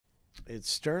It's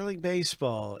Sterling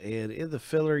Baseball, and in the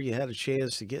filler, you had a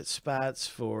chance to get spots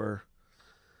for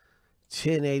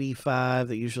 1085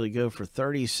 that usually go for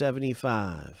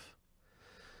 3075.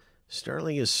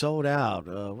 Sterling is sold out.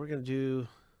 We're going to do.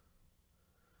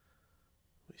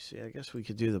 Let me see. I guess we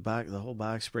could do the whole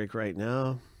box break right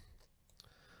now,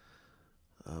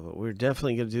 but we're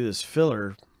definitely going to do this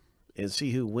filler and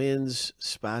see who wins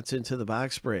spots into the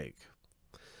box break.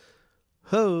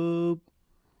 Hope.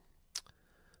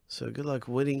 So good luck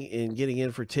winning and getting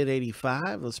in for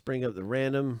 1085. Let's bring up the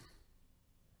random.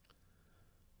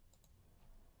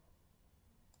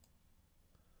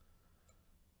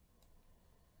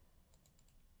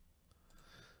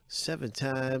 Seven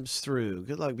times through.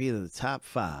 Good luck being in the top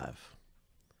 5.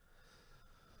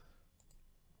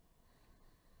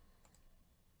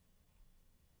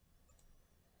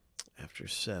 After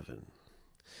 7.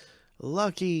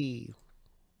 Lucky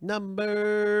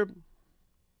number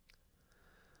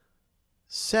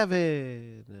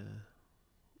 7.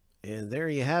 And there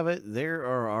you have it. There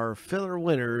are our filler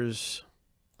winners.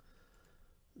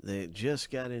 They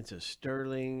just got into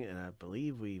Sterling, and I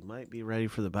believe we might be ready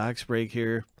for the box break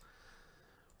here.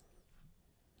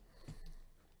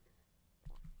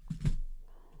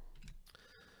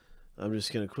 I'm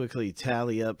just going to quickly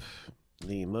tally up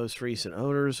the most recent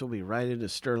owners. We'll be right into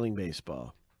Sterling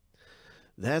Baseball.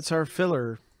 That's our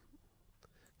filler.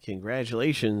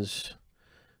 Congratulations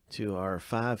to our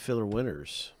 5 filler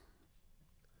winners.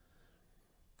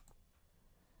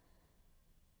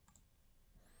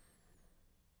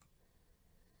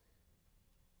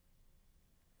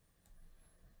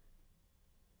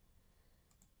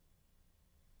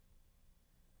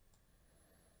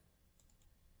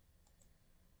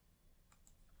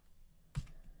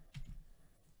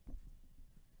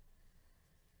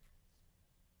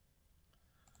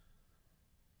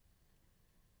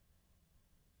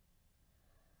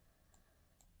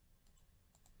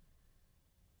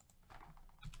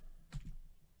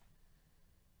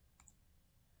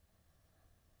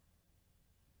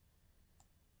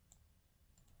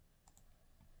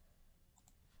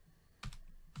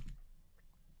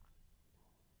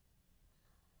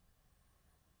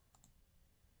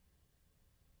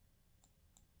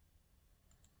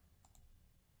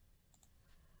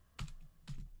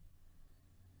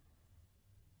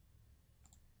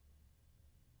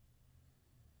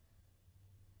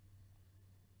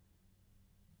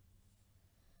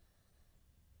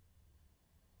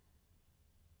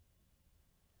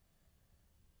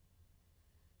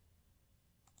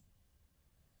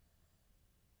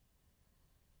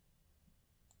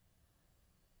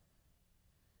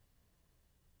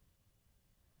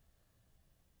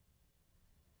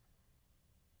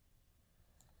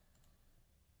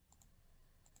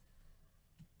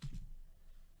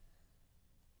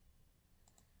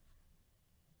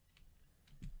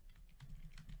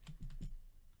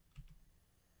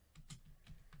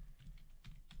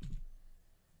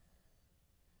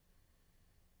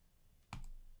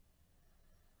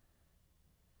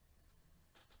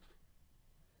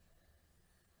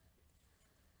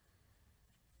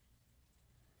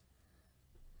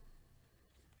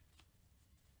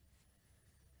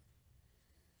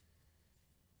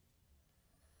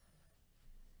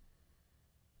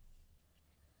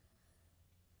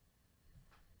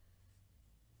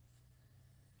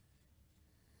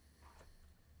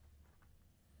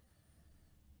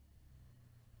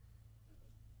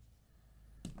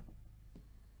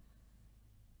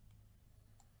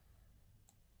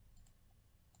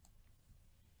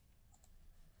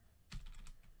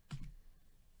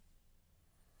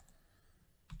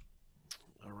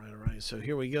 All right. So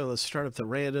here we go. Let's start up the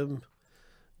random.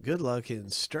 Good luck in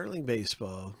Sterling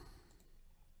Baseball.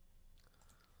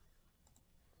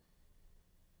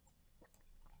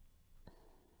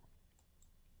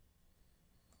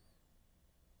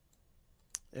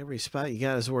 Every spot you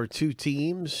got is worth 2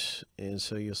 teams, and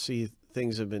so you'll see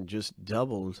things have been just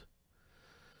doubled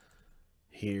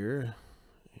here.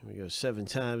 Here we go, 7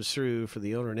 times through for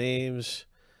the owner names,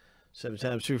 7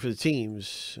 times through for the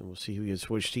teams, and we'll see who gets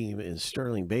which team in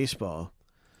Sterling Baseball.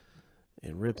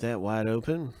 And rip that wide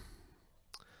open.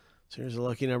 So here's a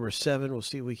lucky number 7. We'll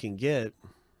see what we can get.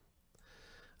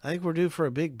 I think we're due for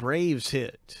a big Braves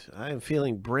hit. I am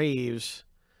feeling Braves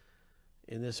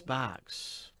in this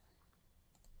box.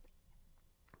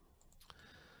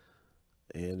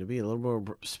 And to be a little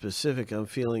more specific, I'm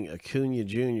feeling Acuna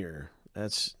Jr.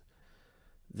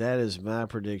 That is my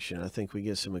prediction. I think we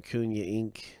get some Acuna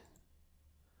ink.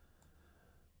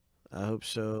 I hope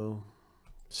so.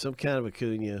 Some kind of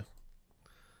Acuna.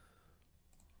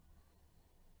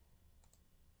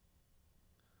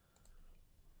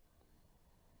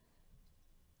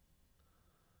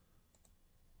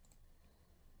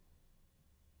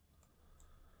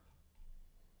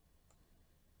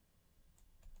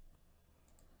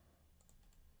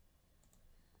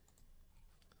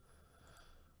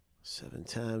 7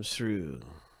 times through.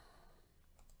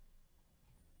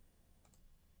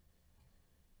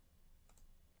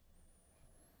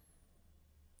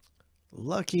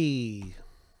 Lucky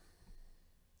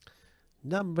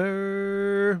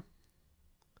number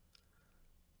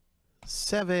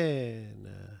 7.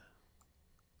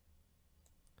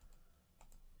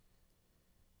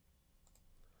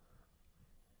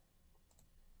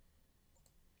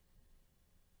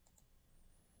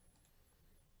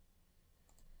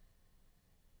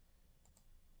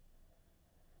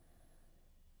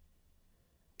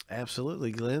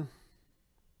 Absolutely, Glenn.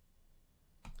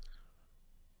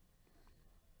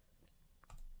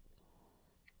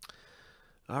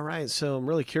 All right, so I'm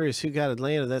really curious who got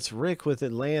Atlanta. That's Rick with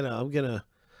Atlanta. I'm going to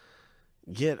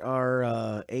get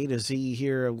our A to Z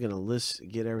here. I'm going to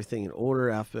get everything in order,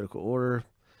 alphabetical order.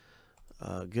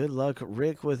 Good luck,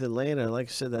 Rick with Atlanta. Like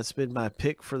I said, that's been my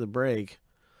pick for the break.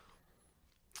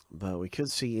 But we could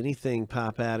see anything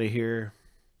pop out of here.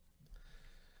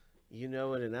 You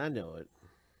know it and I know it.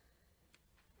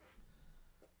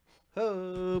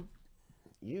 Hope.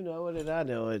 You know it and I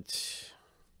know it.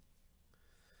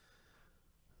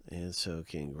 And so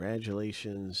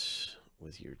congratulations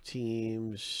with your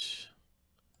teams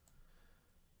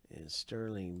in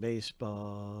Sterling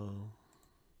Baseball.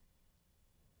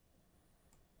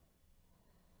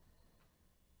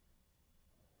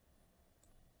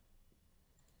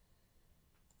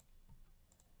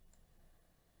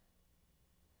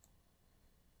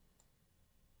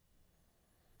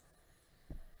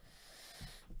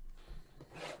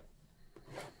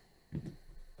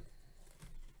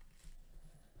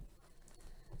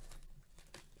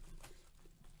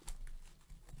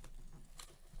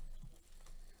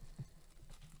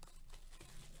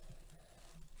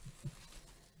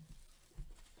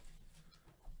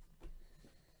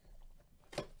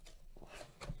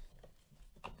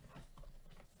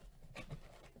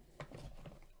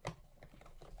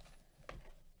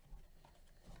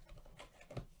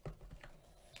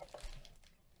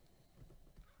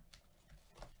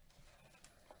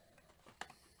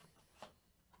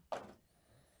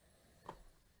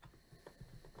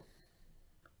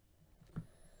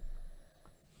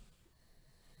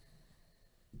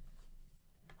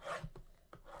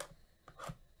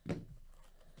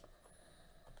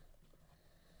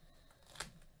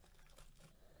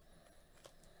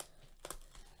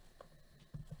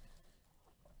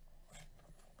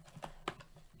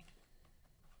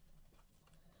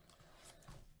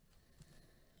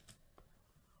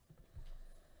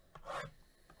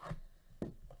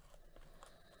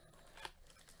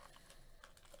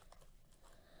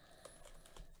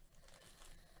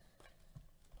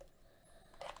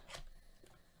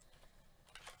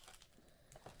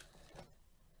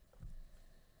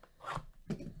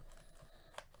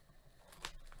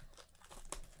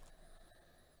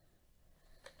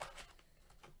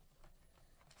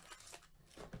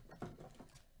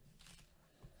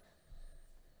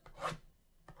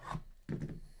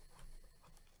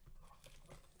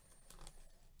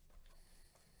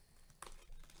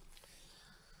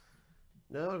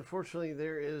 No, unfortunately,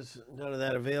 there is none of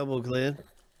that available, Glenn.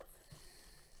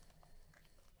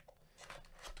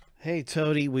 Hey,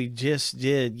 Tony, we just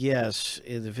did, yes.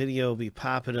 And the video will be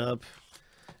popping up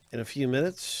in a few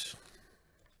minutes.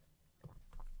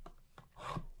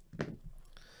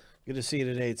 Good to see you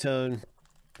today, Tone.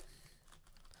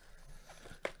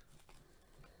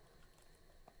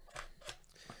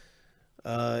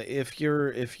 If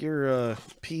your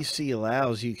PC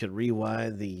allows, you can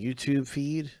rewind the YouTube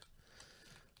feed.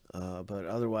 But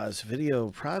otherwise, video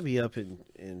will probably be up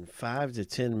in 5 to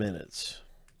 10 minutes.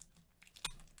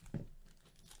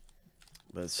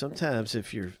 But sometimes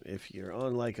if you're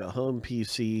on like a home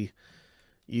PC,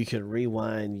 you can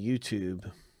rewind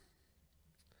YouTube.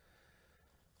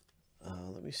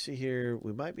 Let me see here.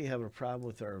 We might be having a problem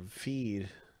with our feed.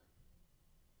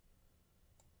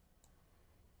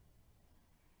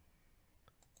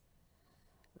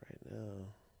 Right now.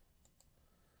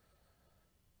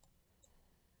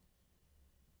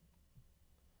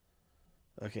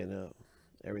 Okay, no.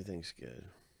 Everything's good.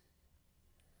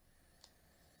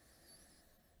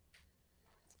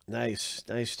 Nice.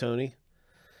 Nice, Tony.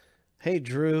 Hey,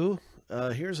 Drew.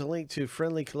 Here's a link to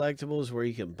Friendly Collectibles where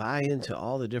you can buy into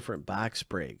all the different box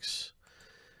breaks.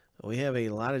 We have a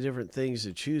lot of different things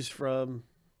to choose from.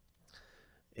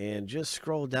 And just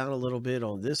scroll down a little bit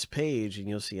on this page and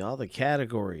you'll see all the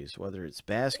categories, whether it's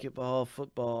basketball,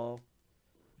 football,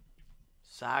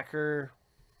 soccer,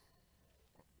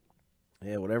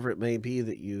 yeah, whatever it may be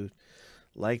that you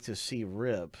like to see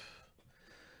rip.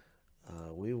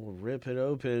 We will rip it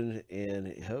open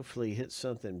and hopefully hit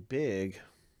something big.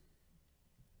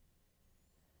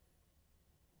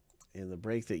 in the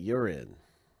break that you're in.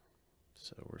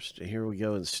 So here we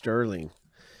go in Sterling.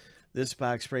 This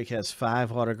box break has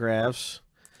 5 autographs.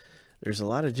 There's a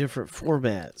lot of different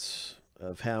formats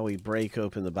of how we break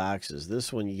open the boxes.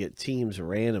 This one, you get teams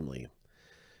randomly.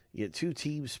 You get 2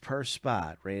 teams per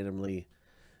spot randomly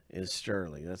in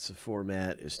Sterling. That's the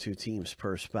format, is 2 teams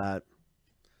per spot.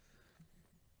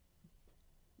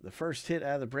 The first hit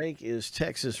out of the break is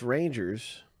Texas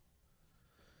Rangers.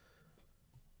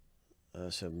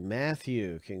 So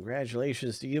Matthew,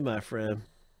 congratulations to you, my friend.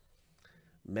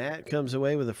 Matt comes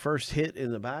away with the first hit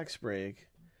in the box break.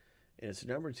 And it's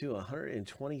number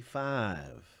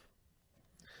 225.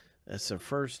 That's the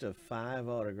first of 5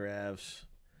 autographs.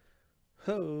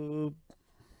 Hope.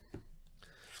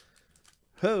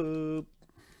 Hope.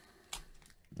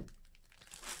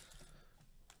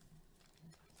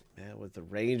 Matt with the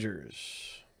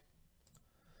Rangers.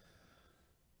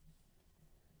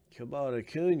 Come on,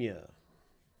 Acuna.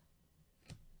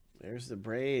 There's the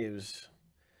Braves.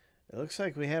 It looks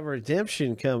like we have a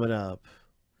redemption coming up.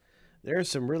 There's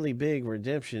some really big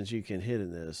redemptions you can hit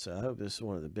in this. So I hope this is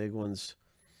one of the big ones.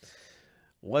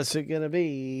 What's it going to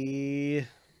be?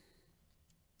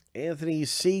 Anthony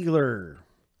Siegler.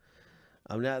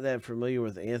 I'm not that familiar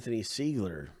with Anthony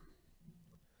Siegler.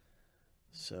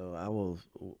 So I will...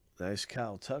 Nice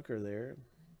Kyle Tucker there.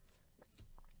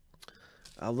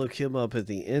 I'll look him up at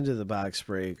the end of the box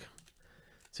break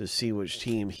to see which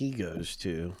team he goes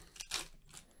to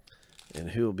and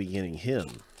who will be getting him.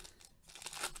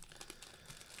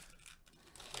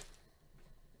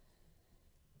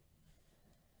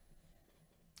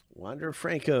 Wander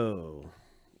Franco.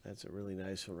 That's a really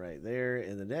nice one right there.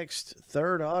 And the next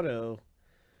third auto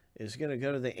is going to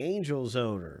go to the Angels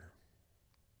owner.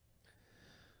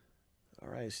 All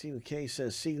right, Stephen K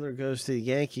says Siegler goes to the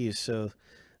Yankees, so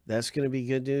that's going to be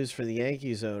good news for the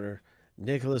Yankees owner,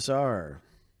 Nicholas R.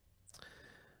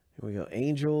 Here we go.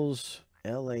 Angels,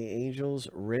 LA Angels.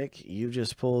 Rick, you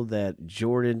just pulled that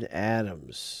Jordan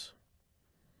Adams.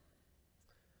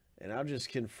 And I'll just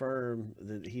confirm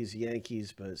that he's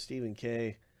Yankees, but Stephen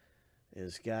K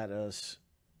has got us,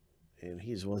 and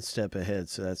he's one step ahead,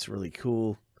 so that's really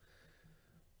cool.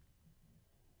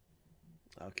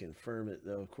 I'll confirm it,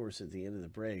 though, of course, at the end of the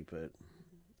break, but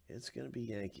it's going to be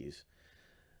Yankees.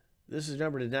 This is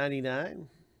number 99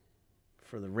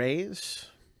 for the Rays.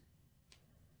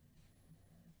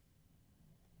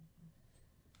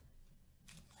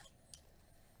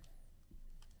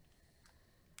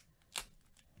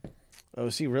 Oh,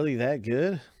 is he really that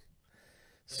good?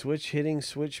 Switch hitting,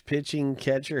 switch pitching,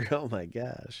 catcher. Oh, my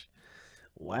gosh.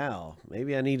 Wow.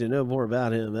 Maybe I need to know more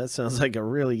about him. That sounds like a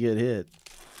really good hit.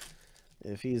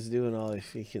 If he's doing all,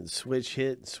 if he can switch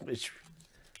hit, switch,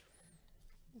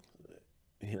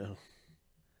 you know,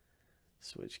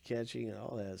 switch catching and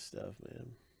all that stuff,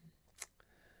 man.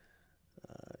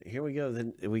 Here we go.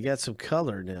 Then we got some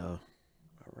color now.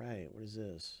 All right. What is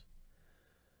this?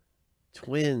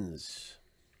 Twins.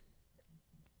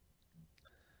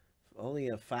 Only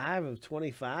a 5 of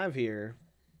 25 here.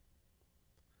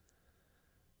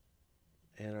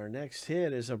 And our next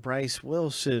hit is a Bryce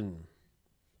Wilson.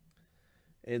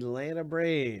 Atlanta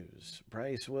Braves.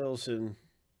 Bryce Wilson.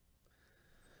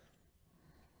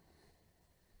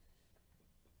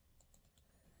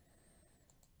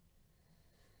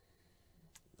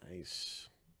 Nice.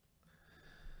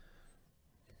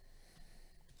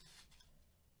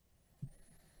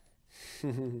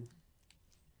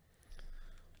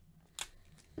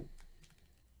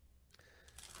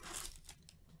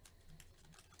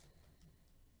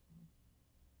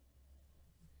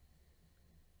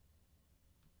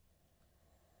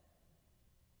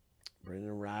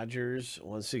 Brendan Rodgers,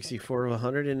 164 of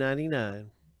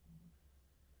 199.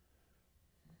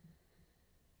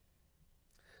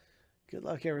 Good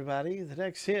luck, everybody. The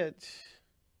next hit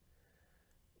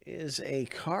is a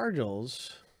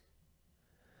Cardinals.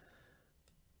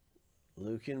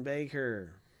 Luke and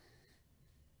Baker.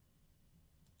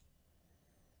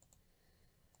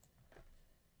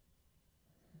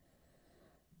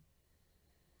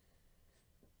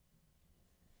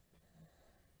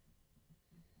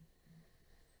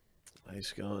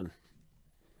 Nice going.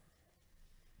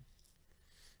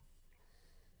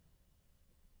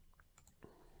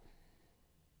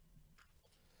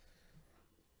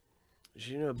 Did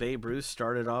you know Babe Ruth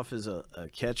started off as a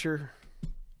catcher?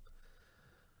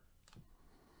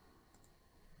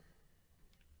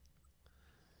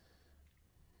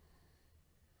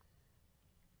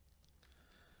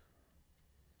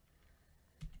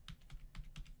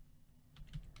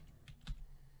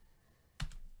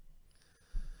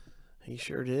 He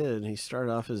sure did. He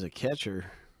started off as a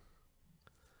catcher.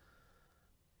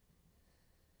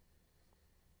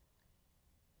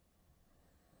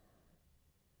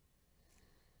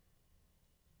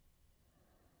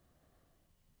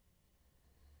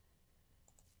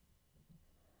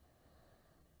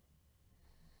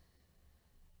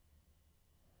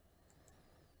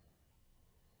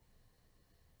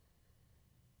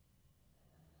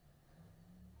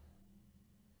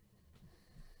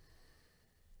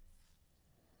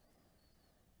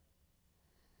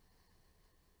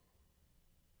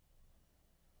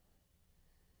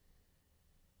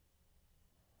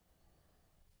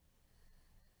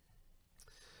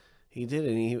 He did,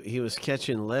 and he was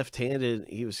catching left-handed.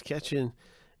 He was catching,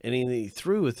 and he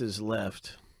threw with his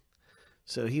left.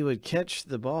 So he would catch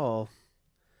the ball,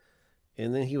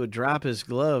 and then he would drop his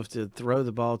glove to throw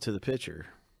the ball to the pitcher.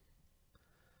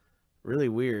 Really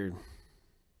weird.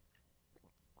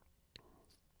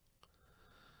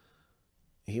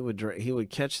 He would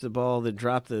catch the ball, then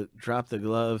drop the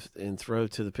glove and throw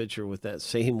to the pitcher with that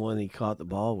same one he caught the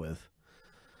ball with.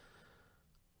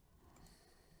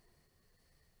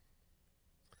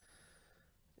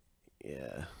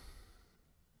 Yeah.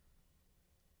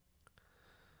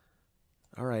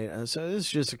 All right. So this is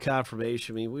just a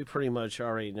confirmation. I mean, we pretty much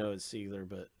already know it's Sealer,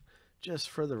 but just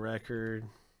for the record.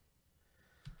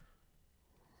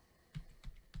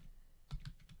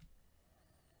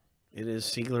 It is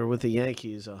Sealer with the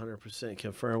Yankees, 100%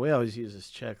 confirmed. We always use this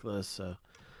checklist, so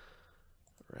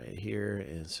right here.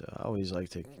 And so I always like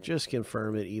to just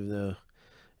confirm it, even though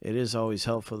it is always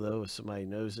helpful, though, if somebody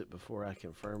knows it before I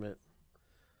confirm it.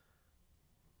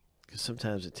 Because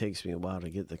sometimes it takes me a while to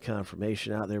get the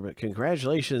confirmation out there. But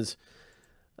congratulations,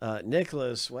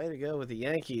 Nicholas. Way to go with the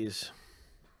Yankees.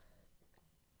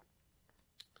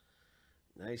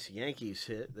 Nice Yankees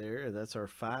hit there. That's our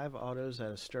 5 autos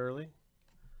out of Sterling.